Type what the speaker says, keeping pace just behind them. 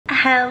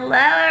Hello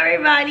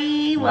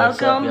everybody,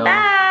 welcome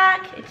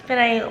back. It's been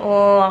a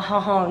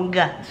long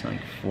It's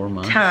like 4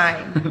 months.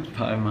 time.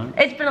 5 months.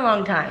 It's been a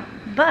long time,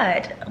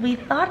 but we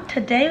thought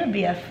today would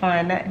be a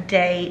fun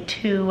day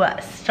to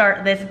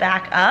start this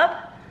back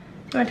up.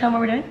 You wanna tell them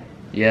what we're doing?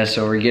 Yeah,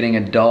 so we're getting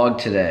a dog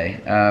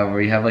today.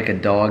 We have like a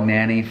dog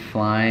nanny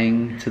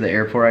flying to the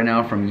airport right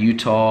now from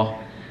Utah.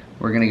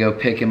 We're gonna go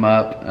pick him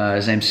up.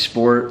 His name's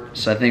Sport.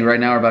 So I think right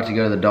now we're about to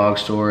go to the dog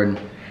store and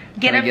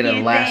get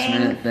a last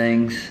minute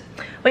things.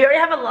 We already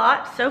have a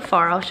lot so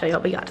far. I'll show you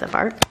what we got so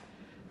far.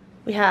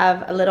 We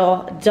have a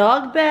little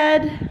dog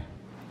bed,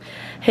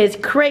 his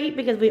crate,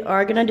 because we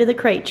are gonna do the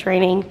crate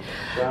training.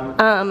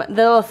 The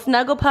little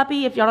snuggle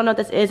puppy, if y'all don't know what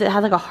this is, it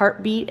has like a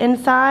heartbeat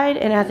inside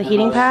and it has a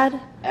heating pad.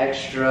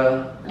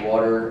 Extra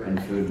water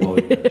and food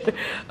boilers.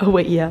 Oh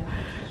wait, yeah.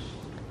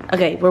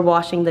 Okay, we're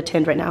washing the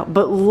tins right now,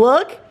 but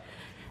look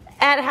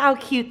at how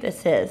cute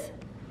this is.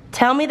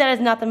 Tell me that is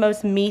not the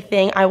most me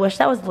thing. I wish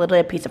that was literally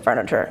a piece of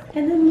furniture.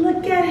 And then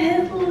look at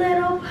his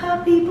little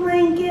puppy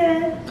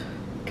blanket.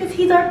 Cause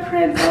he's our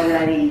prince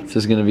already. This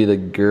is gonna be the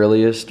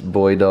girliest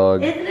boy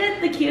dog Isn't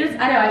it the cutest?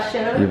 I know, I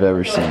showed him. you've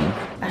ever seen.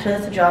 I showed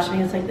this to Josh and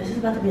he was like, this is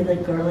about to be the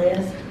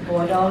girliest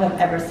boy dog I've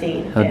ever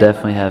seen. He'll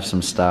definitely have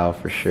some style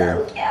for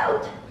sure. So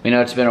cute. We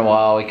know it's been a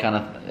while. We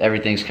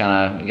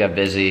got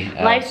busy.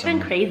 Life's been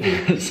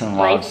crazy. Some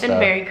wild Life's been stuff.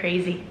 very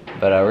crazy.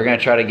 But we're gonna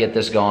try to get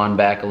this going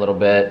back a little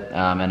bit.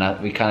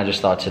 We kind of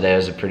just thought today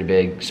was a pretty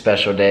big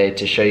special day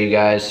to show you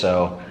guys.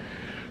 So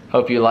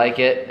hope you like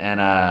it. And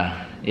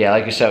yeah,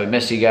 like I said, we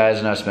miss you guys.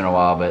 I know it's been a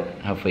while, but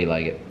hopefully you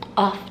like it.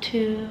 Off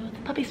to the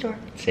puppy store.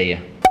 See ya.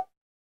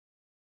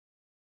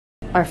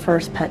 Our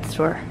first pet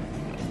store.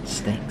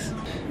 Stinks.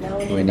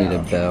 We need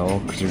a bell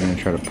because we're gonna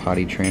try to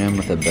potty train him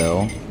with a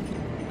bell.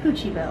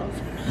 Poochie bells.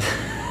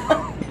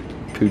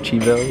 Poochie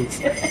bells?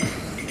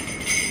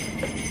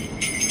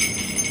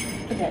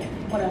 Okay,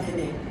 what else do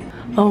we need?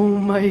 Oh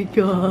my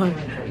god.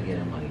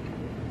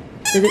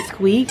 Did it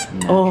squeak?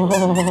 No.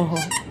 Oh.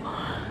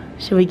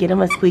 Should we get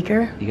him a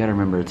squeaker? You gotta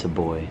remember it's a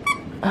boy.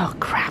 Oh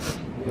crap.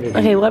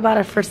 Okay, what about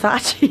a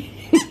Versace?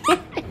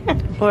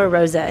 Or a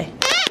rosé?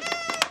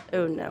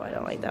 Oh no, I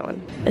don't like that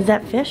one. Is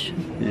that fish?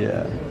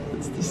 Yeah,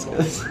 it's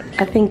disgusting.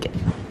 I think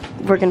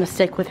we're gonna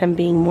stick with him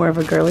being more of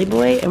a girly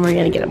boy and we're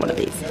gonna get him one of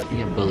these. We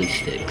have bully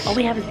sticks. All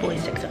we have is bully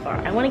sticks so far.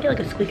 I wanna get like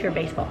a squeaker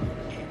baseball.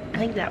 I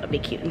think that would be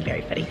cute and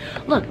very fitting.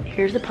 Look,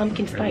 here's the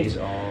pumpkin spice.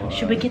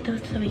 Should we get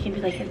those so we can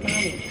be like his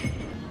mommy?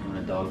 You want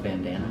a dog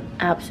bandana?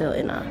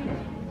 Absolutely not.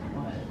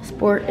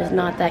 Sport is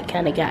not that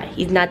kind of guy.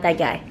 He's not that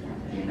guy.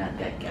 You're not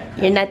that guy.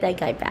 You're not that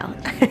guy, pal.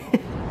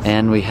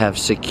 And we have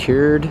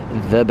secured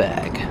the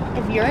bag.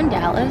 If you're in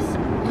Dallas,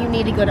 you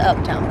need to go to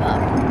Uptown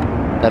Pub.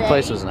 That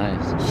place was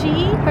nice.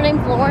 Her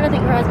name's Lauren, I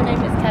think her husband's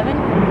name is Kevin.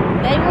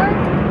 They were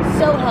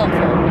so helpful.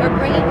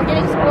 We're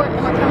getting Sport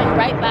and we're coming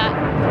right back.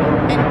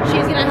 And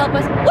she's gonna help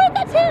us. Wait,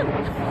 that's him!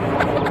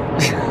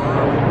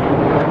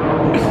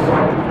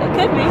 It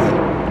could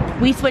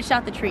be. We switched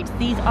out the treats.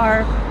 These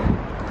are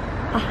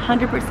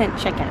 100%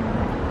 chicken.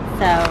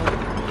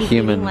 So he's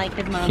eating like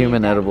his mom.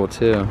 Human edible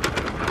too.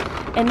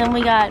 And then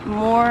we got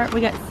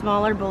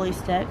smaller bully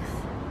sticks.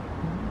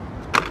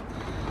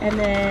 And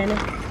then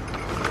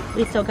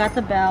we still got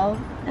the bell,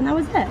 and that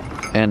was it.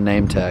 And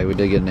name tag. We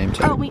did get a name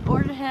tag. Oh, we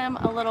ordered him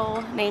a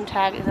little name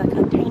tag. It's like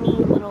a tiny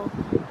little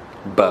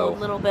bow.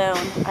 Little bone.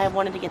 I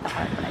wanted to get the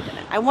heart, but I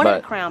didn't. I wanted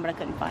a crown, but I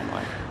couldn't find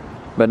one.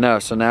 But no,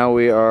 so now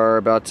we are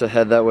about to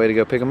head that way to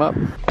go pick him up.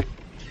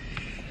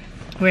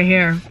 We're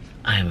here.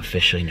 I am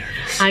officially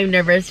nervous. I'm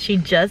nervous. We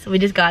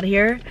just got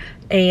here,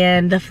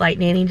 and the flight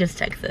nanny just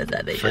texted us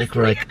that they It's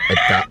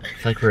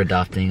like we're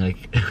adopting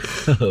like a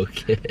little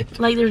kid.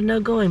 Like there's no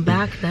going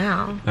back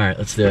now. All right,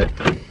 let's do it.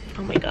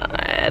 Oh my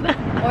god.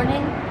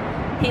 Morning.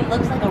 He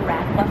looks like a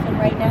ragamuffin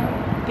right now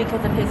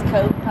because of his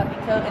coat, puppy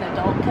coat, and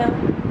adult coat.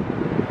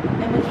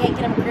 And we can't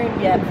get him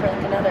groomed yet for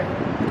like another,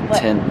 what?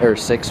 10 or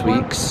 6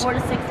 weeks. 4 to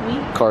 6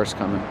 weeks. Car's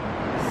coming.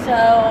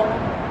 So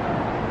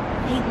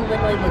he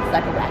literally looks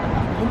like a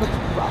ragamuffin. He looks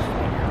rough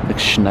right now.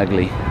 Looks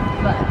snuggly.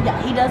 But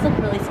yeah, he does look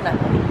really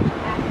snuggly.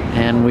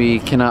 And we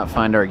cannot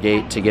find our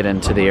gate to get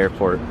into the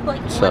airport.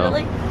 Like so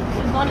literally,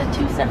 we've gone to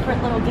 2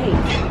 separate little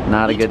gates.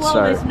 Not a good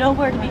start. Each one is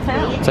nowhere to be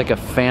found. It's like a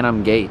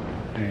phantom gate.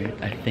 All right,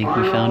 I think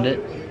we found it.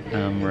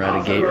 We're at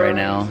a gate right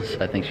now, so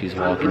I think she's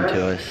walking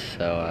to us.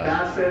 So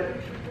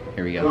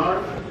here we go.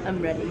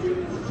 I'm ready.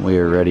 We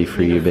are ready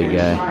for you, big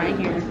guy. Right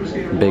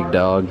here. Big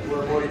dog.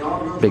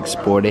 Big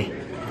sporty.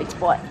 Big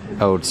sport.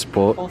 Old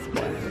sport. Old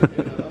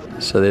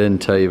sport. So they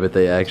didn't tell you, but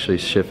they actually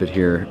ship it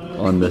here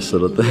on this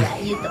little thing.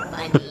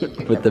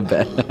 With the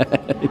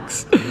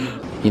bags.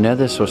 You know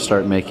this will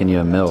start making you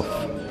a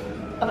MILF.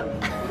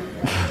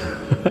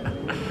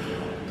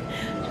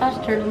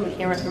 Josh turned on the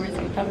camera every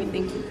single time he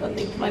thinks it's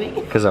something funny.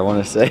 Because I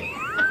want to say.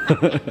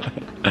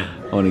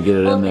 I want to get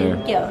it in there.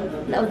 Thank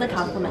you. That was a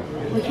compliment.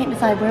 We can't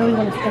decide where we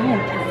want to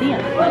stand to see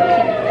him.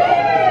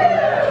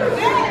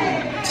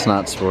 It's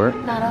not sport.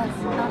 Not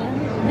us. Not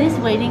him. This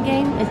waiting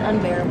game is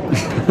unbearable.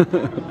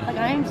 Like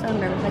I am so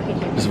nervous I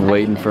can't hear. Just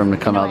waiting for him to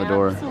come out the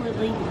door.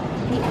 Absolutely.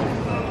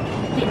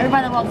 He see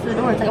everybody that walks through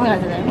the door. It's like, oh my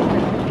god, today.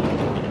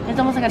 It's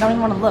almost like I don't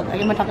even want to look.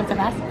 Like, am I talking so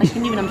fast? Like,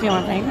 can you even understand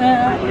what I'm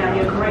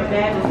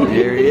saying?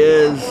 Here he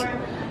is.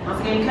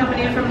 Coming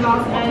in from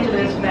Los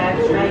Angeles,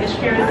 baggage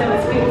carousel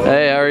is 15.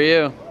 Hey, how are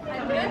you?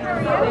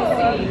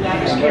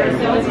 Baggage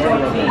carousel is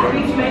 14.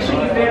 Please make sure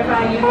you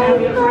verify you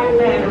have your correct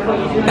bag before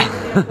you do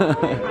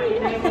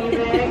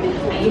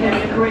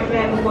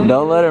anything.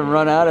 Don't let him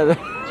run out of there.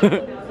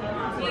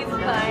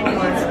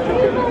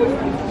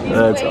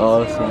 That's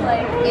awesome.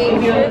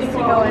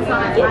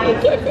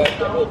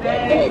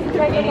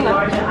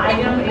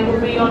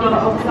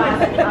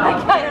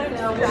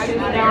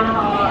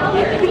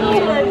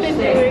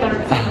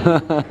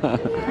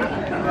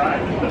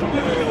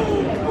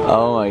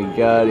 Oh my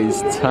god,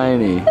 he's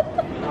tiny.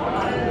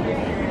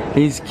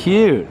 He's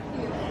cute.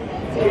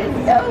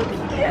 You're so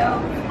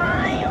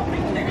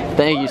cute.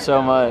 Thank you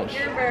so much.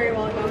 You're very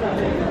welcome.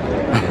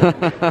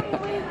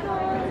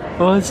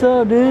 What's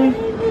up, dude?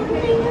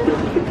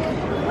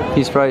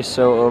 He's probably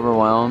so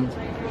overwhelmed.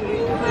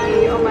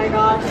 Oh my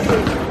gosh.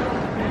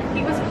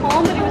 He was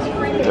calm, but he was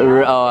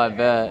freaking out. Oh, I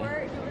bet. He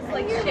was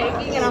like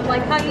shaking, and I'm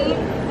like, honey,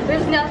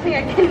 there's nothing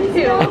I can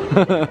do.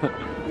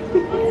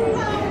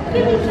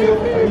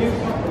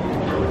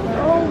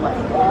 Oh my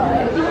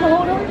god. You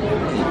hold him?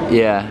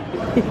 Yeah.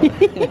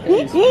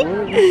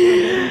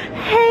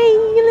 Hey,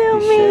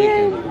 little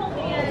man.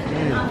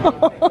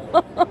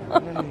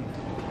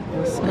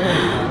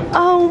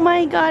 Oh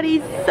my god,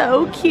 he's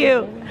so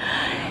cute.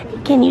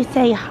 Can you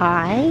say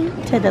hi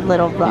to the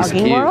little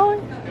vlogging cute.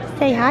 world?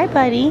 Say hi,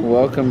 buddy.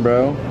 Welcome,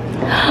 bro.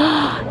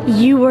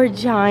 You were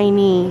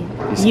tiny.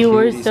 He's You cute,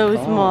 were he's so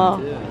calm, small.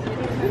 too.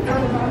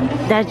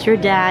 That's your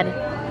dad.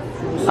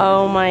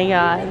 Oh my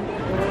god.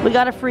 We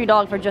got a free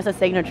dog for just a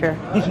signature.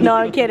 No,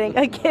 I'm kidding.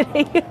 I'm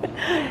kidding.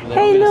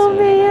 Hey, little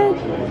man.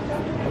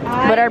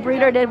 But our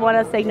breeder did want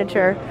a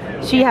signature.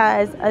 She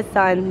has a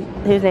son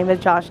whose name is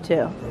Josh,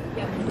 too.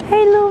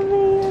 Hey, little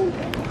man.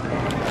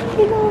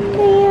 Hey, little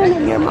man.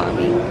 And your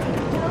mommy.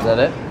 Is that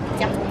it?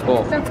 Yeah.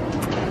 Cool.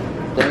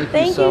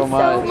 Thank you so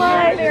much.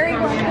 Very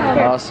welcome.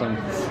 Awesome.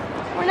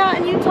 We're not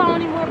in Utah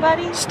anymore,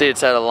 buddy. This dude's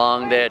had a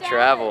long day of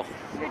travel.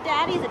 Your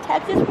daddy's a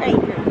Texas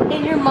Ranger,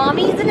 and your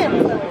mommy's an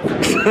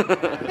influencer.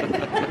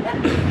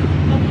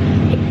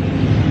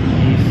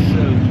 He's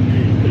so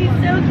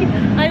cute.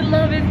 I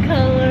love his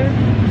color.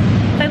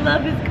 I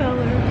love his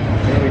color.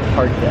 Where do we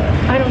park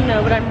that? I don't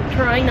know, but I'm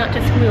trying not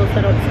to squeal so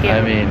I don't scare I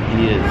him. mean,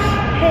 he is.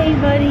 Hey,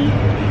 buddy.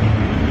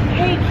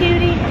 Hey,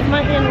 cutie. Is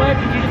my hand wet?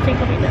 Did you just take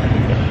off your nose?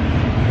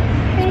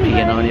 Hey,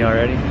 Peeing buddy. on you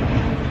already?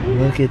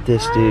 Look at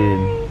this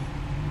dude.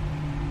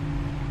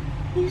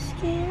 You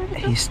scared?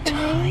 It's He's okay.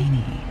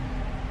 tiny.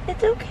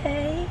 It's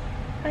okay.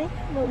 I know,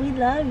 but we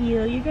love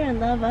you. You're gonna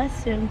love us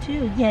soon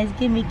too. Yes,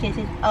 give me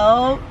kisses.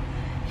 Oh,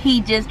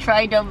 he just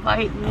tried to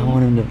bite me. I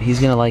want him to. He's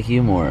gonna like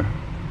you more.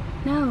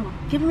 No,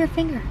 give him your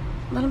finger.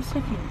 Let him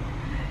sniff you.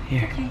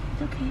 Here. It's okay.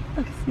 It's okay.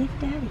 Look, sniff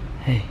daddy.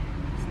 Hey.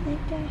 Sniff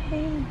daddy.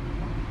 Hey.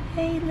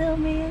 Hey, little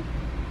man.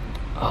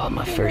 Oh,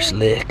 my first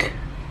lick.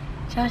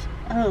 Josh.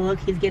 Oh, look,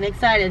 he's getting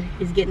excited.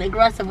 He's getting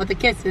aggressive with the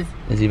kisses.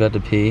 Is he about to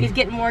pee? He's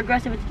getting more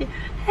aggressive with the kisses.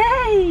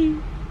 Hey.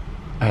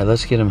 All right,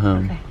 let's get him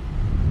home. Okay.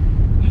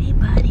 Hey,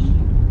 buddy.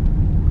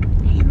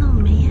 Hey, little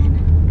man.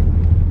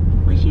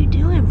 What you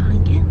doing,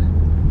 Pumpkin?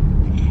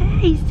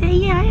 Hey, say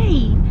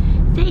hey.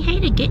 Say hey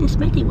to getting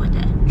smithy with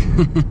it.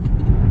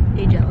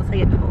 Hey, jealous? I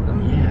get to hold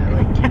him. Yeah,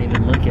 I can't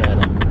even look at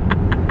him.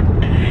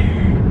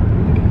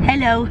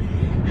 Hello.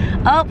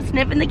 Oh,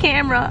 sniffing the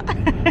camera.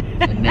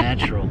 A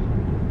natural.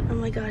 Oh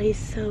my god, he's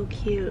so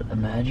cute.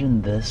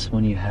 Imagine this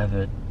when you have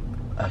a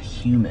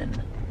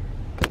human.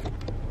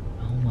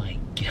 Oh my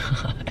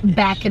god.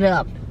 Back it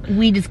up.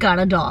 We just got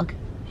a dog.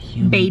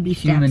 Baby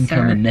steps, Human sir.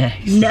 coming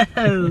next.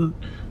 No,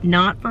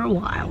 not for a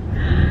while.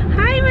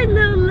 Hi, my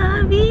little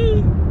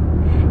lovey.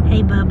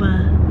 Hey,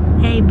 Bubba.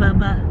 Hey,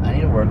 Bubba. I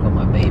need to work on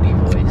my baby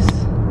voice.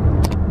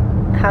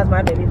 How's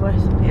my baby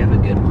voice? You have a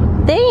good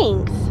one.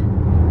 Thanks.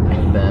 I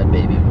have a bad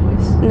baby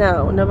voice.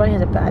 No, nobody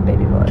has a bad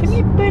baby voice. Come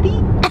here,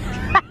 buddy.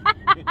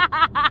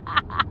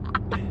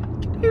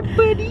 Come here,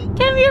 buddy.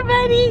 Come here,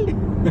 buddy.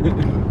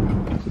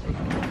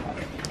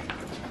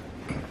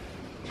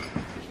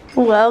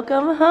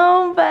 Welcome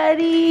home,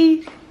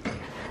 buddy.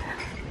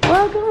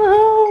 Welcome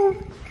home.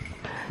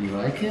 You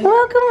like it?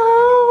 Welcome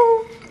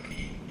home.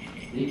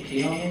 Did he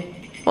pee on me?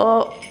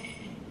 Well,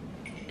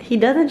 he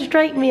doesn't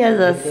strike me as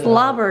a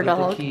slobber Get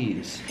the dog.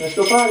 keys. Let's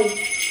go potty.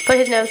 Put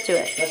his nose to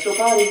it. Let's go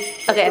potty.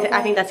 Okay,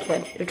 I think that's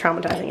good. You're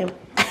traumatizing him.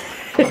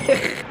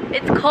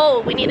 It's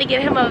cold. We need to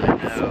get him a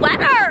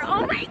sweater.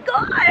 Oh my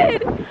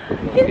god.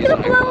 He's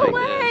gonna blow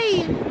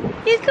away.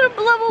 He's gonna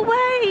blow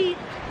away.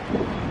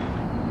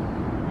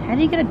 How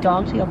do you get a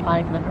dog to go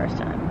potty for the first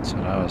time? That's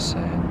what I was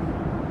saying.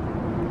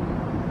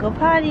 Go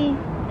potty,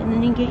 and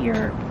then you can get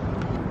your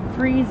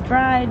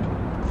freeze-dried,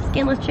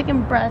 skinless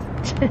chicken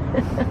breast.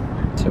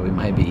 So we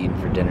might be eating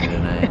for dinner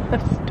tonight.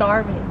 I'm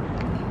starving.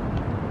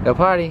 Go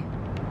potty.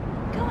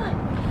 Come on.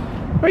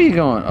 Where are you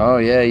going? Oh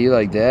yeah, you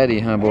like daddy,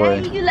 huh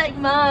boy? Hey, you like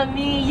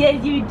mommy.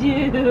 Yes, you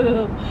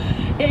do.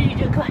 Here, you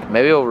just go.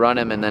 Maybe we'll run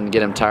him and then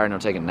get him tired and he'll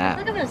take a nap.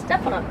 Look, I'm gonna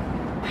step on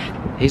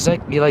him. He's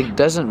like, he like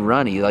doesn't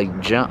run, he like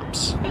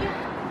jumps.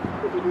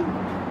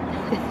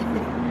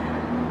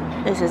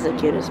 This is the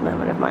cutest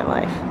moment of my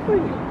life.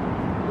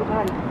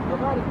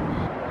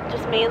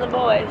 Just me and the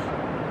boys.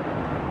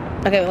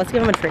 Okay, well, let's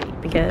give him a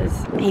treat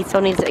because he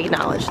still needs to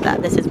acknowledge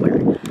that this is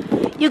weird.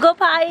 You go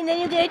potty and then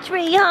you get a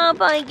treat, huh,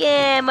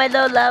 Pumpkin? My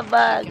little love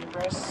bug.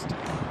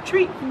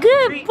 Treat.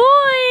 Good Treat. boy.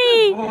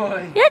 Good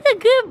boy. That's a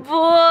good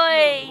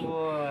boy. Good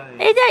boy.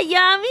 Is that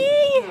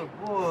yummy?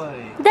 Good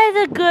boy. That's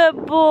a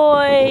good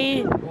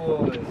boy. Good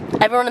boy.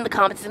 Everyone in the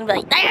comments is gonna be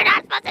like, no, you're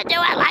not supposed to do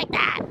it like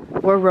that.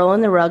 We're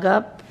rolling the rug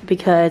up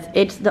because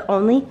it's the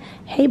only,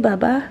 hey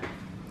Bubba,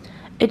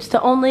 it's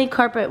the only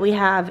carpet we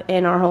have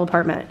in our whole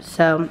apartment.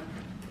 So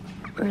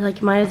we're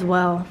like, might as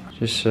well.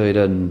 Just so he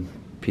doesn't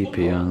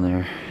pee-pee on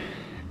there.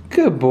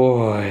 Good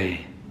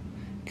boy.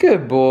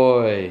 Good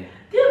boy.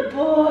 Good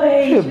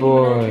boy. Good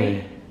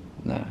boy.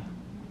 No.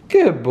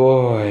 Good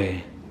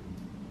boy.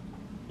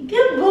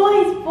 Good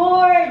boy,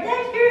 Sport.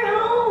 That's your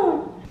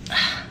home.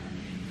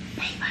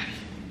 Hey, buddy.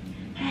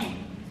 Hey.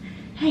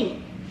 Hey.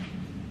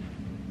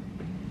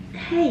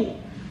 Hey.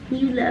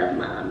 You love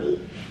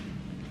mommy.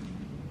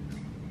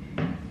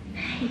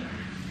 Hey.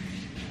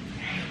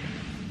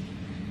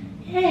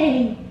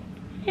 Hey.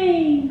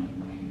 Hey.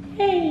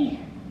 Hey.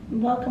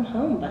 Welcome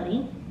home,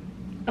 buddy.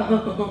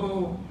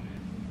 Oh.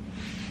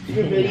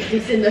 You're really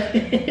kissing the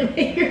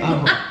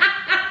Oh.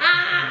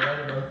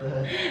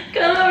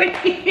 Come over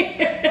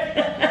here.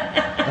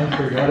 I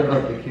forgot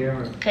about the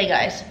camera. Okay,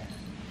 guys.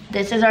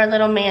 This is our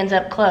little man's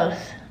up close.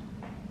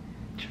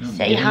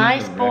 Say hi,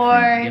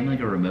 Sport. Give him like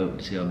a remote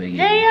to see how big he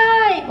Say is.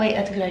 hi. Wait,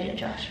 that's a good idea,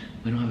 Josh.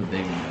 We don't have a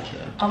big remote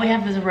though. All we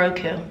have is a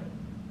Roku. Man,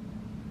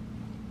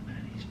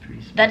 he's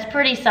pretty small. That's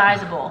pretty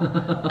sizable.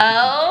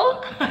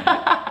 Oh.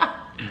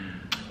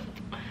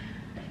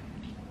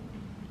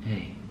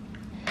 Hey.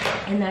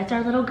 And that's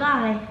our little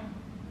guy.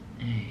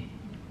 Hey.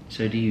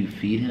 So do you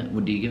feed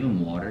him? Do you give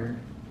him water?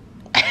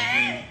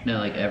 No,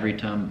 like every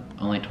time,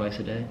 only twice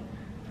a day?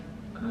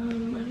 I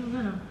don't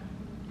know.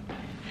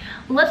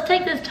 Let's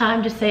take this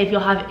time to say if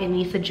you'll have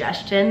any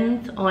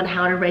suggestions on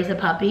how to raise a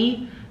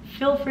puppy,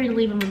 feel free to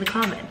leave them in the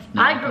comments.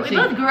 No, We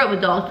both grew up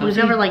with dogs, but we've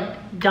never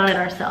like done it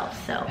ourselves.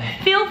 So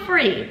feel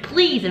free,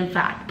 please, in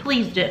fact,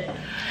 please do.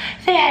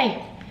 Say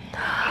hey.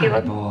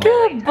 Good boy.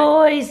 Good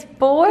boy,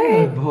 Sport.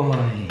 Good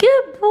boy.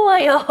 Good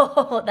boy.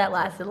 Oh, that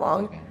lasted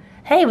long.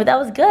 Hey, but that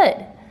was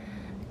good.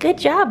 Good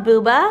job,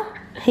 Booba.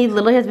 He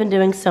literally has been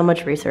doing so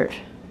much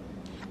research.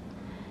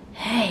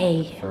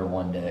 Hey. For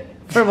one day.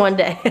 For one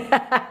day.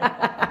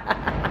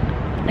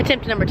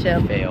 Attempt number 2.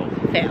 Fail.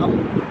 Fail.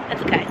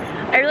 That's okay.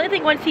 I really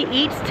think once he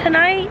eats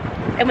tonight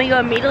and we go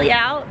immediately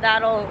out,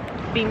 that'll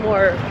be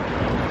more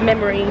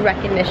memory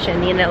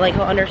recognition, you know, like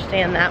he'll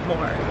understand that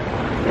more.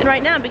 And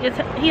right now, because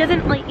he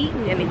hasn't like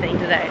eaten anything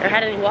today or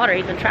had any water,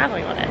 he's been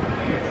traveling on it.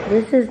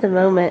 This is the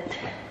moment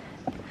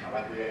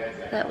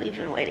that we've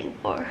been waiting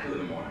for.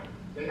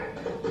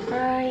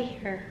 Right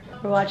here.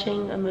 We're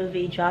watching a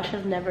movie. Josh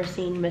has never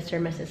seen Mr.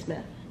 and Mrs.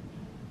 Smith.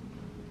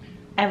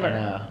 Ever.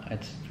 No,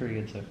 it's pretty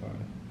good so far.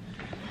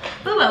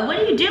 Booba, what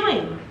are you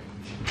doing?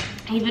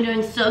 He's been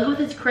doing so good with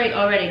his crate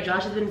already.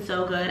 Josh has been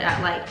so good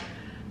at like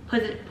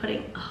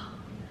putting oh,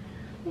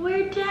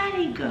 where'd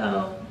Daddy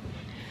go?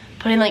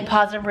 Putting like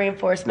positive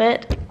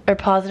reinforcement or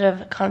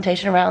positive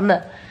connotation around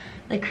the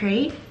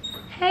crate.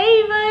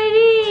 Hey,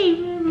 buddy.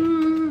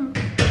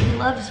 He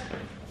loves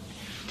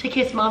to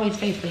kiss mommy's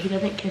face, but he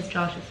doesn't kiss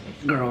Josh's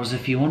face. Girls,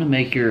 if you want to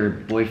make your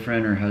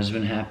boyfriend or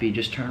husband happy,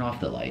 just turn off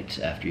the lights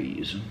after you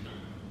use them.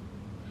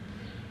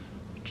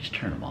 Just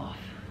turn them off.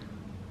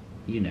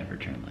 You never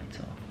turn lights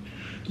off.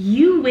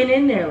 You went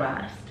in there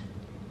last.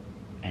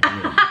 I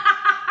did.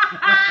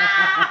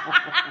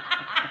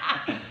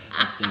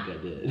 I think I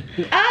did.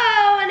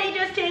 Oh, and he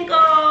just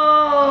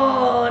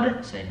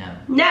tinkled. Say no.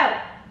 No.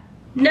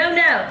 No,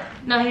 no.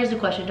 Now here's the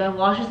question. Do I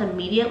wash this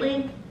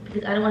immediately?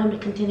 Because I don't want him to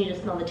continue to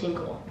smell the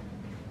tinkle.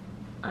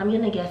 I'm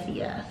gonna guess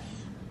yes.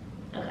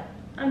 Okay,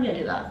 I'm gonna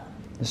do that.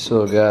 This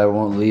little guy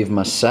won't leave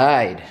my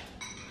side.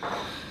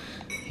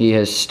 He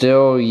has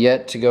still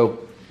yet to go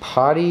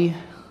potty,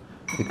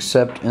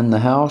 except in the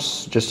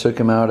house. Just took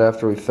him out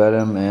after we fed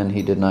him and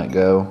he did not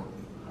go.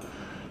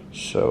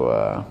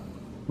 So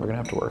we're gonna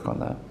have to work on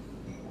that.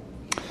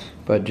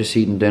 But just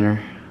eating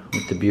dinner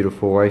with the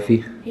beautiful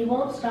wifey. He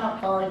won't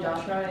stop following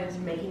Josh around and it's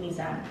making me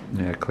sad.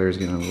 Yeah, Claire's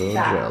getting a little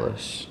Sad.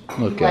 jealous.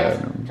 Look He at likes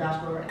him.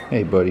 Josh more right now.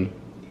 Hey, buddy.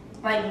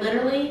 Like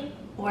literally,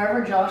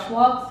 wherever Josh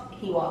walks,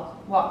 he walks.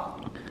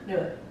 Walk. Do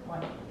it.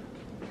 Walk.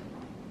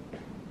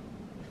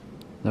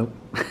 Nope.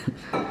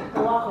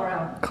 Walk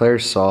around.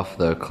 Claire's soft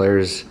though.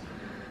 Claire's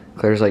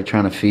like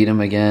trying to feed him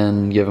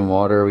again, give him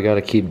water. We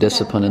gotta keep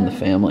discipline in the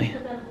family.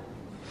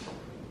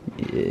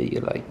 Yeah,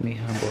 you like me,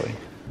 huh, boy?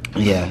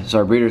 Yeah, so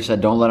our breeder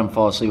said don't let him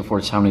fall asleep before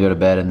it's time to go to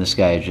bed, and this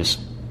guy is just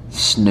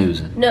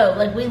snoozing. No,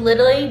 like we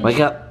literally. Wake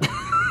up.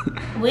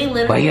 We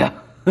literally. Wake up.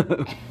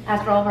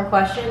 Asked her all of her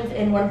questions,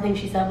 and one thing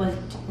she said was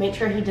make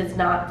sure he does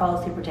not fall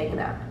asleep or take a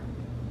nap.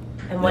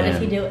 And what does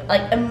he do?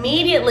 Like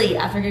immediately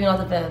after getting off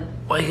the phone.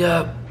 Wake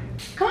up.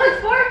 Come on,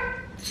 Sport.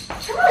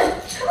 Come on,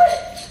 come on.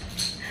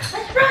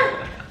 Let's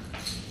run.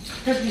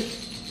 There's me.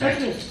 There's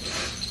me.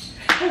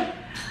 Hey.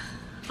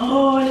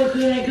 Oh, look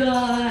what I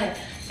got.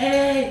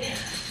 Hey.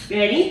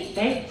 Ready?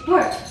 Hey,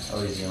 Sport.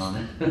 Oh, he's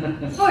yawning.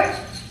 Sport.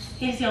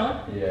 He's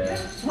yawning. Yeah.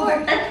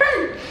 Sport, let's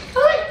run.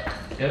 Come on.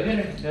 Go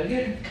get her. Go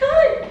get her. Come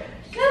on.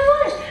 Come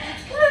on.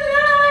 Come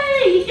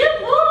on. Good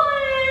boy.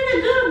 The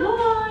good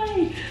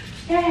boy.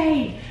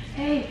 Hey.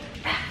 Hey.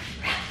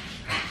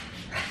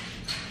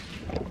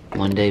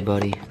 One day,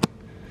 buddy,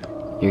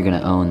 you're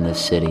gonna own this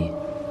city.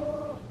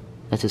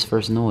 That's his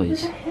first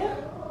noise.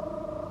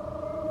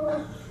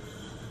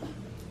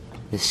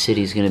 This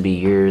city's gonna be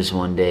yours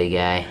one day,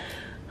 guy.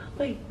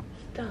 Wait,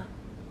 stop.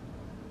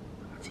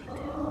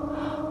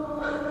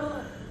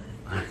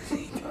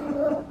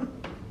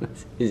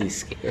 Is he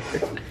scared?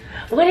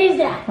 What is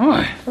that?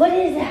 What? What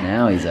is that?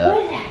 Now he's up.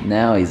 What is that?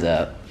 Now he's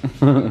up.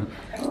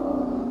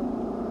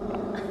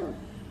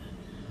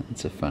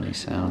 It's a funny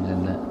sound,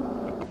 isn't it?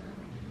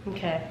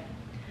 Okay.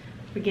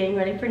 We're getting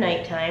ready for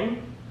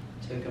nighttime.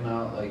 Took him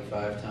out like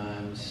 5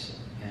 times,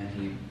 and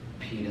he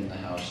peed in the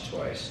house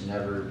twice.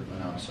 Never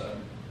went outside.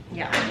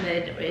 Yeah,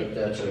 But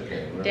that's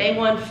okay. day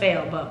 1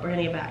 failed, but we're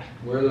gonna get back.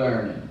 We're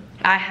learning.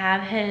 I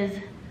have his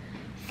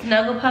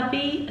Snuggle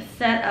Puppy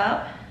set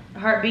up. The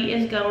heartbeat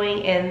is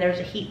going, and there's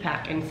a heat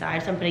pack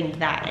inside, so I'm putting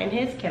that in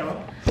his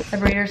kennel. The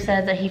breeder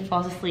says that he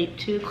falls asleep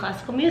to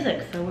classical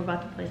music, so we're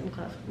about to play some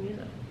classical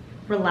music.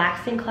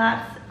 Relaxing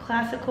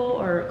classical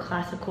or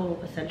classical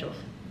essentials?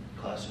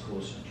 Classical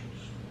essentials.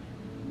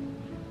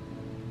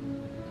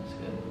 That's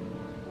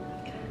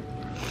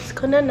good. Let's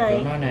go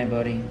night-night. Go night-night,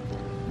 buddy.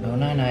 Go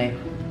night-night.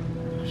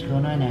 Let's go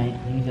night-night.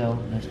 Here you go.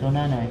 Let's go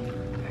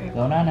night-night.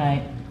 Go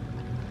night-night.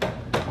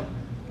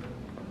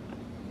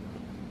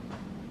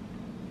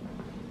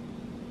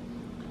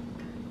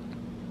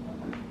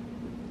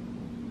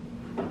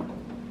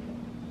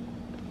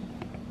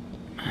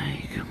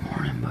 Hey, good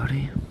morning,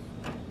 buddy.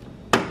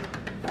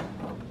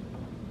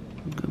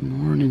 Good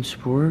morning,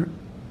 Sport.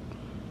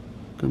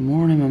 Good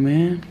morning, my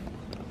man.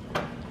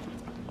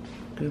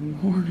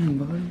 Good morning,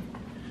 buddy.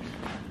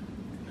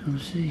 Come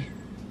see.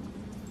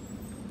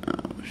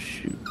 Oh,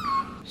 shoot.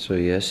 So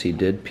yes, he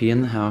did pee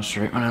in the house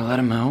right when I let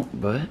him out,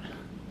 but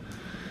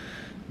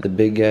the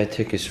big guy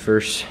took his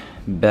first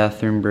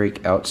bathroom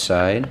break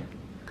outside.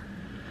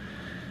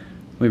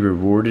 We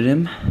rewarded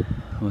him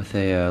with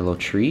a little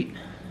treat.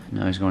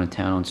 Now he's going to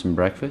town on some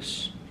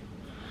breakfast.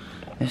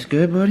 That's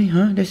good, buddy,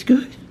 huh? That's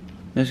good.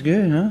 That's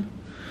good, huh?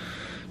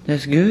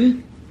 That's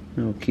good.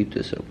 We'll keep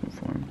this open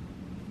for him.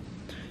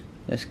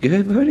 That's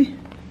good, buddy.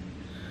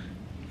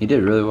 He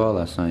did really well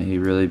last night. He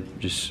really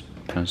just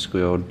kind of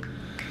squealed.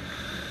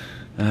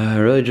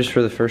 Really just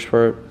for the first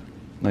part,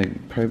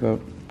 like probably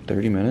about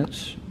 30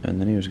 minutes,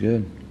 and then he was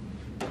good.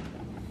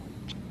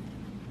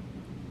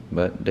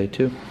 But day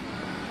 2.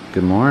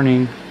 Good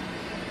morning.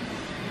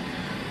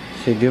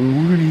 Say good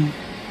morning.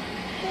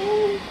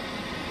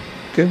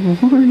 Good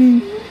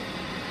morning.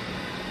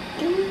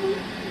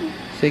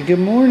 Say good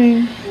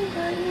morning.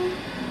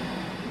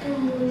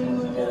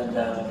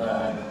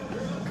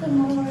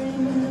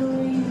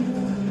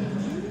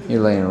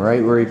 You're laying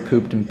right where he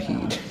pooped and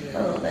peed.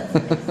 Oh, that's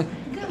nice.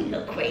 You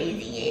little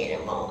crazy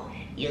animal.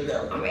 You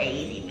little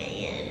crazy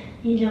man.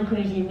 You little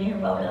crazy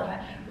man. Roll over.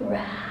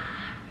 Rah,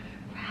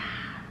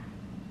 rah.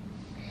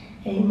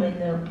 Hey, my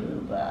little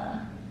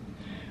booba.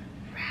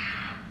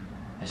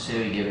 I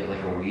say we give it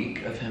like a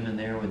week of him in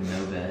there with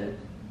no bed,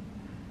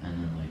 and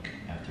then like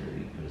after a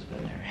week put his bed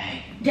in there.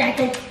 Hey.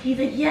 Dad, he's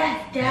like,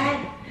 yes,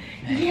 Dad.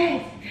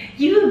 Yes.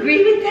 You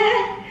agree with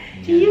that?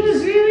 Do you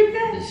agree with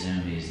that? The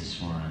zombies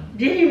this morning.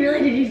 Did he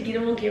really? Did you just get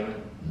him on camera?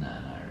 No,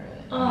 not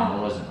really. Oh. I mean,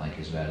 it wasn't like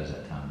as bad as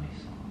that Tommy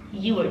song.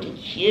 You were the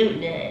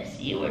cuteness.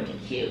 You were the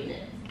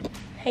cuteness.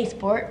 Hey,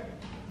 Sport.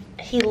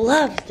 He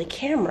loves the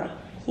camera.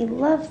 He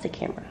loves the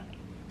camera.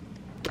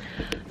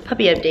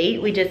 Puppy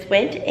update. We just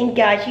went and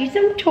got you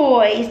some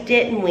toys,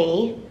 didn't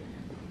we?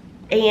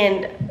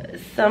 And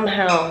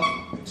somehow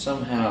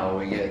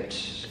we get.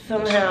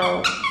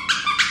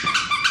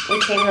 We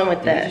came home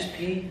with Did you this. just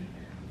pee?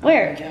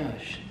 Where? Oh my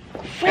gosh.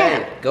 Where?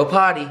 Hey, go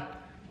potty.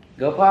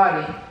 Go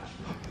potty.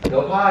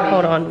 Go potty.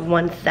 Hold on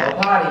one Go sec.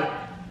 potty.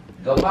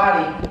 Go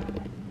potty.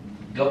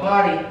 Go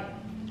potty.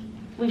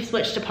 We've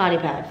switched to potty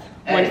pads.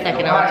 Hey, One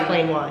second, go I'll potty.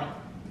 explain why.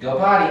 Go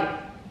potty.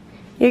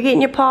 You're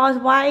getting your paws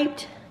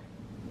wiped?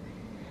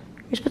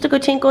 You're supposed to go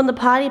tinkle on the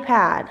potty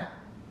pad.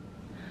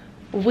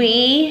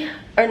 We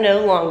are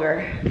no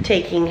longer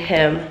taking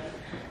him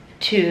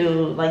to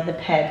like the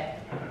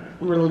pet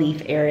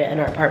relief area in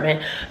our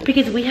apartment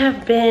because we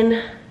have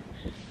been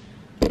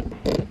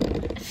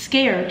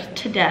scared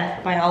to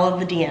death by all of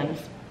the DMs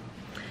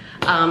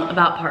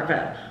about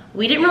Parvo.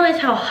 We didn't realize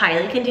how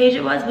highly contagious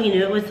it was. We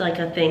knew it was like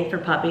a thing for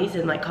puppies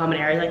in like common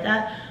areas like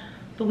that,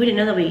 but we didn't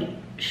know that we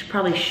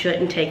probably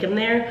shouldn't take him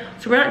there.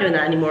 So we're not doing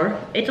that anymore.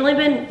 It's only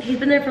been, he's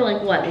been there for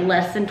like what,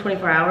 less than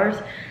 24 hours,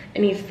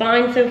 and he's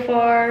fine so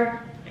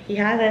far. He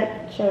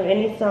hasn't shown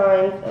any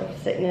signs of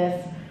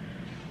sickness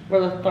We're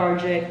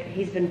lethargic.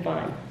 He's been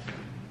fine.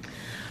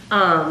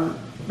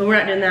 But we're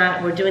not doing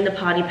that. We're doing the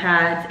potty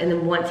pads, and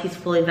then once he's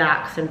fully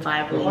vaxxed in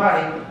 5 weeks,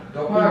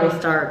 we will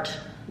start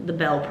the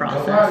Bell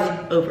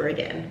process over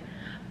again.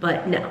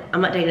 But no,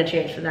 I'm not taking a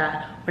chance for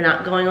that. We're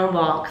not going on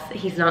walks.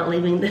 He's not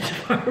leaving the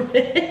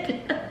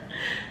department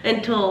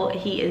until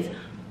he is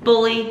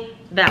fully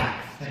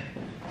vaxxed.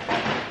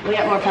 We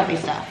got more puppy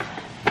stuff.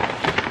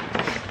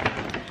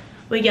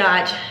 We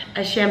got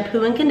a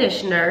shampoo and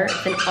conditioner.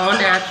 It's an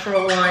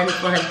all-natural one.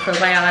 This one has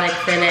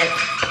probiotics in it.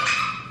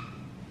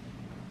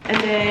 And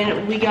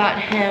then we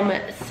got him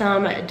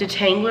some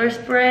detangler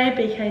spray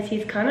because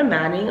he's kind of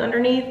matting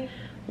underneath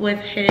with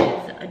his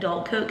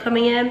adult coat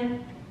coming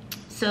in.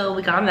 So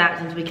we got him that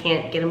since we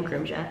can't get him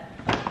groomed yet.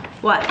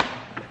 What?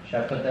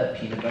 Should I put that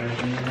peanut butter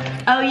thing in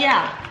there? Oh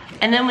yeah.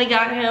 And then we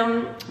got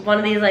him one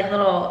of these like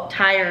little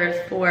tires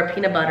for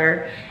peanut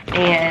butter,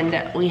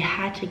 and we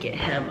had to get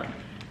him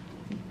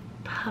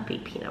puppy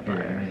peanut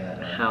butter.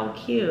 Yeah, how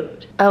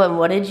cute. Oh, and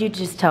what did you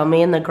just tell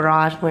me in the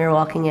garage when we were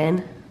walking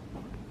in?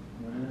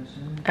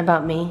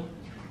 About me?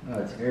 Oh,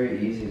 it's very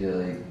easy to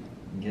like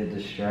get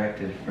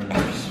distracted from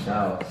your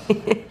spouse.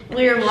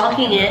 We were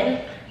walking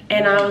in,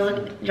 and I was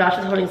like, Josh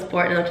was holding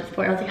Sport, and I looked at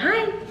Sport, and I was like,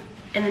 hi.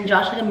 And then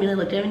Josh like immediately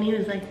looked at him, and he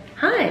was like,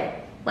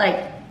 hi.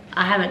 Like,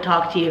 I haven't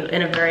talked to you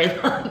in a very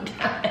long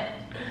time.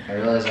 I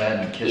realized I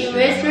hadn't kissed her. You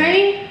miss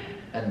me? I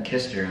hadn't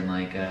kissed her in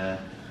like a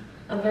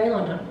very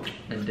long time.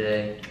 a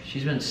day.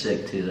 She's been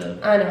sick too though.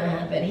 I know I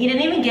haven't. He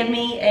didn't even give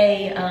me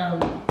a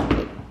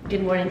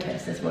good morning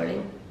kiss this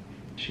morning.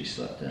 She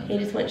slept in. He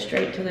just went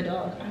straight to the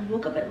dog. I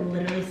woke up at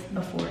literally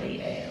before 8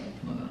 a.m.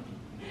 Wow.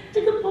 It's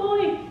a good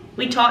boy.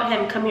 We taught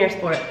him come here,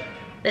 Sport,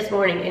 this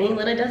morning, and he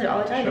literally does it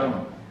all the time. Show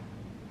him.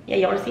 Yeah,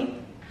 you want to see?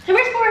 Come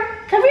here, Sport.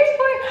 Come here,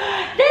 Sport.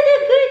 That's a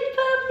good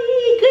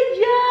puppy. Good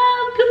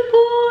job. Good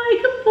boy.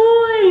 Good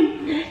boy.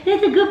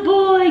 That's a good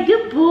boy.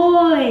 Good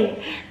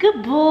boy.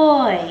 Good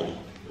boy.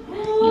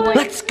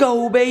 Let's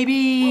go,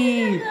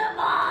 baby!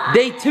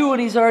 Day 2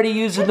 and he's already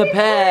using the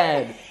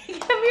pad.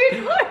 Come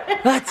here, Sport.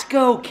 Let's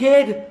go,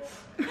 kid.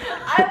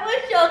 I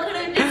wish y'all could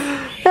have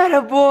just...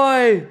 Atta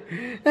boy.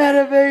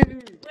 Atta baby.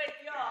 Wait,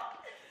 y'all.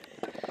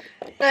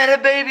 Atta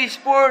baby,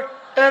 Sport.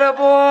 Atta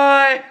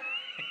boy.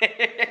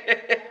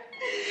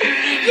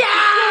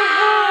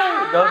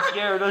 Yeah! Don't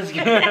scare her, don't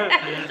scare her.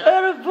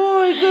 Atta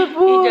boy, good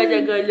boy. He's such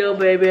a good little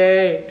baby.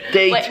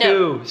 Day Wait, 2.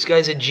 no. This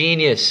guy's a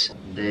genius.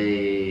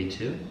 Day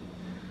 2.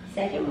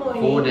 Second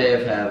morning. Full day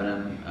of having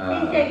him.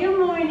 Second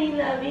morning,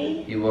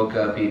 lovey. He woke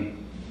up, he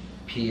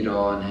peed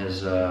all in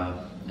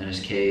his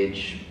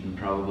cage, and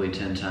probably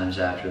 10 times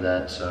after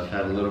that, so I've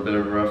had a little bit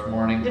of a rough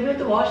morning. Did we have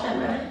to wash that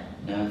mat?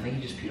 No, I think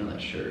he just peed on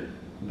that shirt.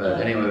 But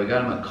anyway, we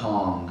got him a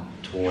Kong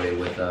toy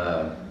with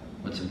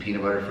some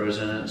peanut butter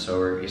frozen in it,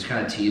 so he's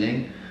kind of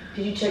teething.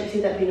 Did you check to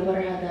see that peanut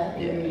butter had that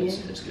Yeah,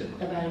 ingredient? it's good.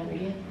 That bad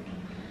ingredient?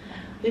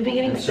 We've been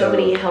getting And so so-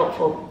 many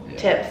helpful Yeah.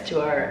 tips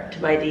to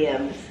my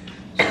DMs.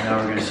 So now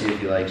we're gonna see if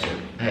he likes it.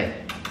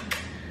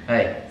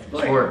 Hey,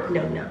 Sport.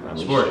 No, not my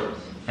Sport. shoes.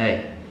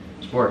 Hey,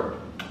 Sport.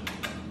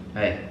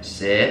 Hey,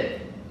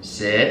 sit.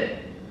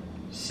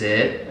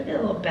 Look at the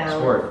little bounce.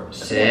 Sport, Look at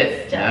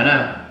sit. that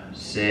No,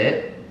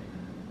 sit.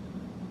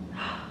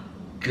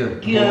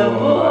 Good boy. Good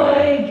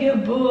boy,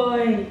 good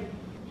boy.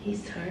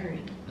 He's tired.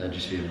 That'd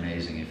just be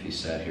amazing if he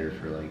sat here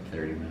for like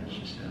 30 minutes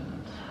just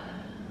doing this.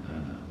 I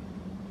don't know.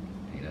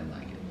 He doesn't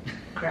like it.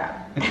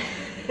 Crap.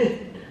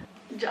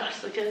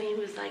 Josh looked at me and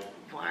was like,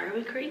 why are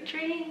we crate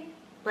training?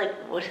 Like,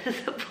 what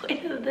is the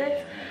point of this?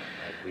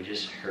 Like, we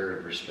just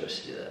heard we're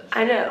supposed to do that.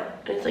 I know.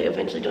 And it's like,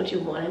 eventually, don't you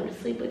want him to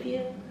sleep with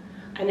you?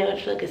 I know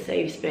it's like a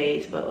safe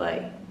space, but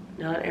like,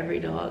 not every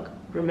dog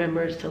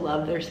remembers to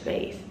love their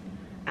space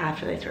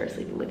after they start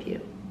sleeping with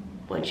you,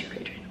 once you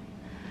crate train them.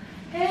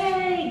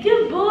 Hey,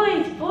 good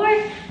boy,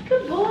 Sport.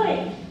 Good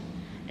boy.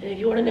 And if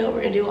you want to know what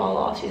we're going to do all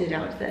off season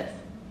now, it's this.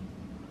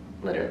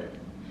 Literally.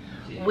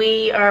 Yeah.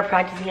 We are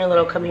practicing our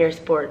little come here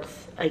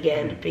sports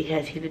again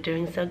because he's been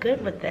doing so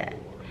good with that.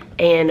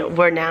 And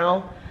we're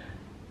now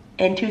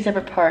in 2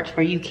 separate parts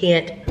where we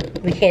can't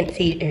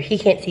see, or he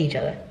can't see each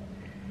other.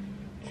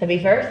 So be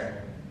first?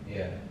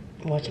 Yeah.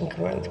 Watch him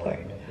come around the square.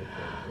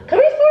 Come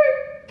here,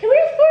 Sport! Come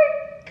here, Sport!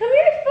 Come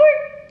here, Sport!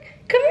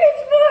 Come here,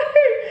 Sport!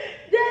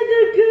 That's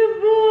a good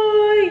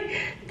boy!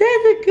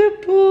 That's a good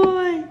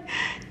boy!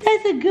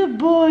 That's a good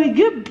boy!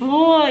 Good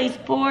boy,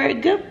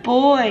 Sport! Good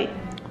boy!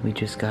 We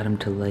just got him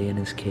to lay in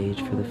his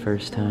cage for the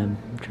first time.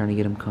 I'm trying to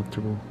get him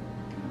comfortable.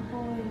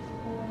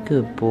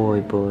 Good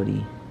boy,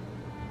 buddy.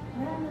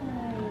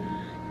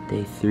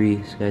 Day 3,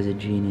 this guy's a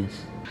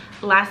genius.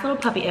 Last little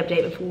puppy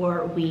update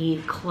before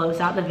we close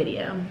out the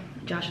video.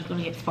 Josh is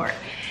gonna get Sport.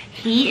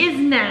 He is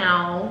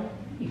now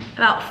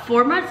about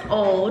 4 months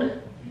old,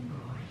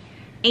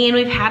 and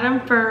we've had him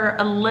for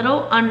a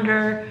little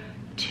under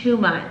 2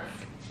 months.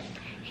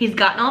 He's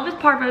gotten all of his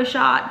parvo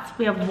shots.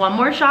 We have 1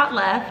 more shot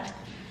left.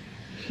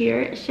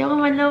 Here, show him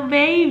my little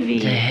baby.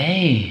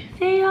 Hey.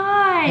 Say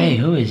hi. Hey,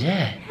 who is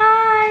that?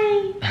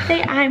 Hi.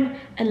 Say I'm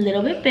a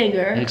little bit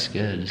bigger. Looks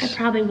good. I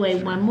probably weigh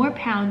 1 more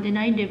pound than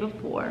I did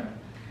before.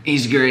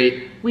 He's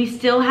great. We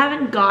still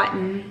haven't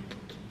gotten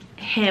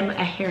him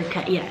a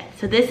haircut yet.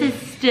 So this is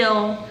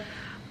still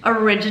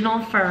original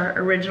fur,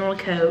 original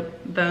coat,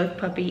 both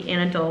puppy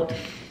and adult.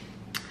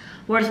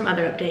 What are some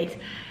other updates?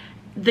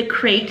 The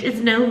crate is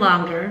no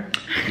longer.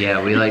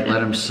 Yeah, we like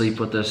let him sleep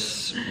with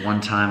us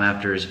one time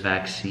after his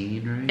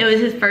vaccine, right? It was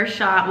his first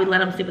shot. We let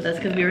him sleep with us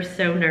because we were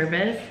so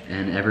nervous.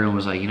 And everyone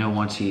was like, you know,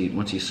 once he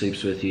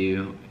sleeps with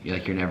you,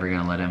 like you're never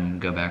gonna let him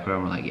go back.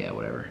 We're like, yeah,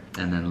 whatever.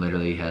 And then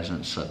literally he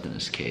hasn't slept in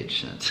his cage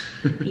since.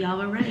 Y'all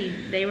were right.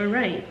 They were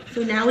right.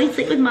 So now we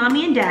sleep with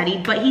mommy and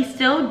daddy, but he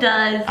still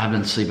does. I've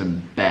been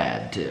sleeping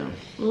bad too.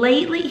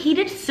 Lately, he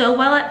did so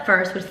well at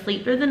first. Would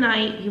sleep through the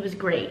night. He was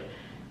great.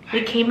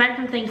 We came back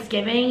from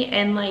Thanksgiving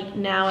and like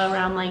now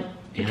around like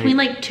between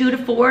like 2 to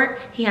 4,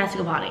 he has to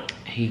go potty.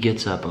 He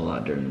gets up a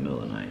lot during the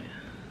middle of the night.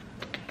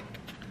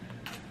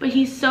 But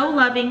he's so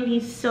loving,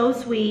 he's so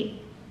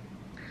sweet.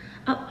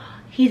 Oh,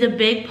 he's a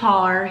big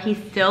pawer. He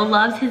still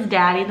loves his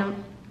daddy,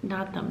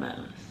 not the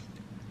most.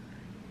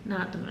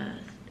 Not the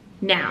most.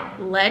 Now,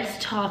 let's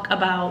talk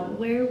about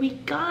where we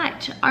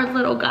got our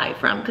little guy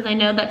from, because I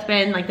know that's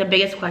been like the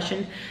biggest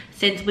question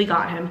since we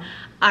got him.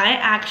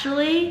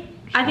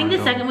 I think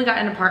the second we got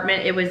an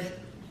apartment,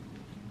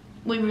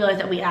 we realized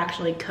that we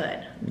actually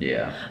could.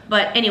 Yeah.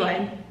 But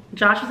anyway,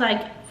 Josh was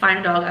like, find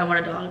a dog, I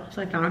want a dog.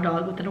 So I found a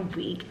dog within a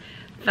week.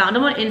 Found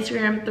him on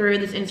Instagram through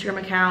this Instagram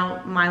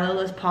account, Milo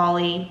Loves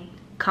Polly.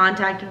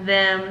 Contacted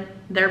them.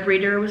 Their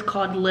breeder was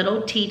called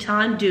Little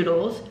Teton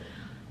Doodles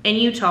in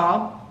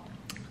Utah.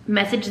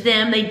 Messaged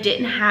them, they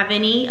didn't have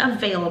any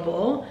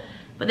available.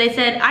 But they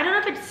said, I don't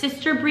know if it's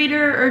sister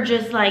breeder or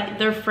just like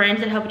they're friends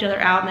that help each other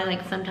out and they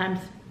like sometimes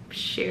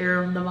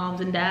share the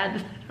moms and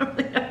dads. I don't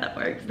really know how that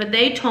works. But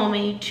they told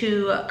me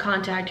to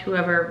contact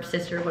whoever,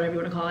 sister, whatever you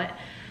want to call it,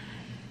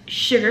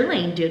 Sugar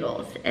Lane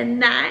Doodles.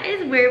 And that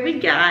is where we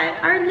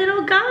got our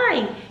little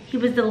guy. He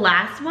was the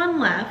last one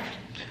left.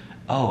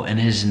 Oh, and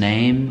his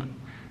name,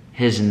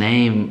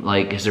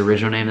 like his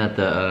original name that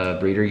the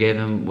breeder gave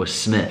him was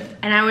Smith.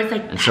 And I was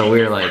like, and so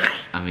we were like,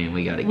 I mean,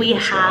 we gotta get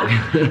this dog.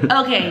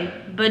 Okay,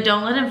 but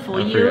don't let him fool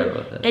you.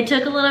 It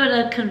took a little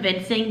bit of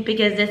convincing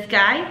because this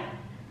guy,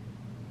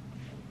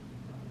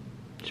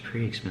 it's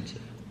pretty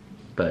expensive,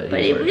 but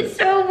it was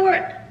so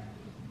worth.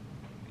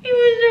 It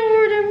was so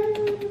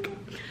worth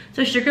it.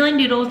 So Sugar Lane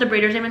Doodles, the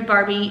breeder's name is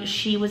Barbie.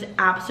 She was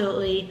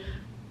absolutely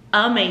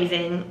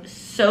amazing,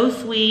 so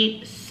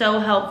sweet, so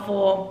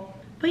helpful.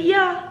 But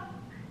yeah,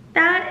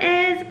 that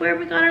is where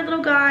we got our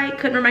little guy.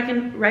 Couldn't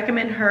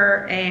recommend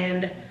her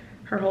and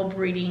her whole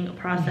breeding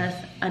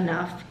process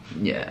enough.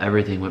 Yeah,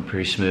 everything went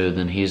pretty smooth,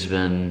 and he's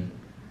been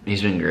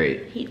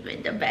great. He's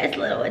been the best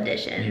little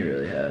addition. He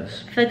really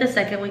has. I feel like the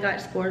second we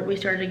got Sport, we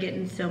started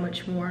getting so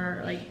much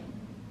more like,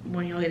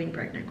 when y'all getting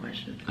pregnant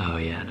questions. Oh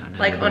yeah, no,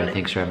 like everybody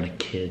thinks we're having a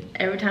kid.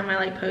 Every time I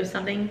like post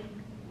something,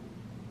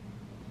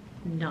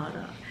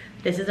 nada.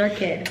 This is our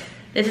kid.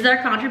 This is our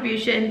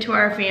contribution to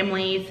our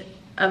families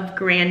of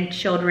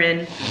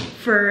grandchildren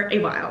for a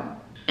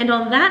while. And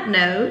on that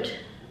note,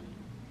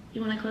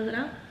 you want to close it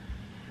out?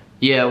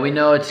 Yeah, we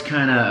know it's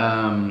kind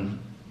of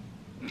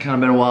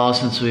been a while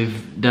since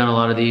we've done a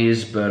lot of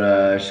these,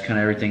 but just kind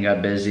of everything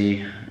got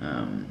busy.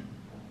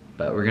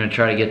 But we're gonna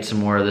try to get some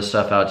more of this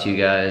stuff out to you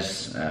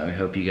guys. We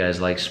hope you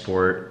guys like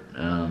Sport.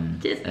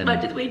 Just as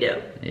much as we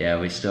do. Yeah,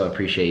 we still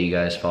appreciate you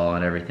guys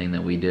following everything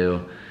that we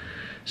do.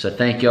 So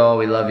thank y'all,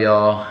 we love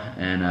y'all,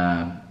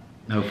 and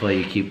hopefully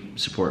you keep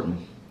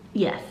supporting.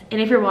 Yes, and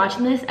if you're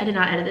watching this, I did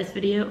not edit this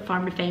video,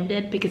 Farm to Fame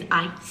did, because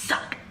I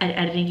suck at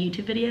editing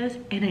YouTube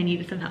videos, and I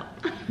needed some help.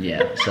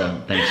 Yeah,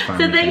 so thanks Farm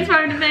to Fame. So thanks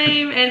Farm to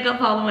Fame, and go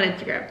follow them on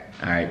Instagram.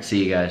 All right,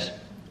 see you guys.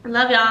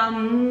 Love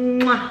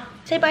y'all.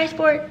 Say bye,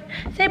 Sport.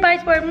 Say bye,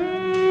 Sport.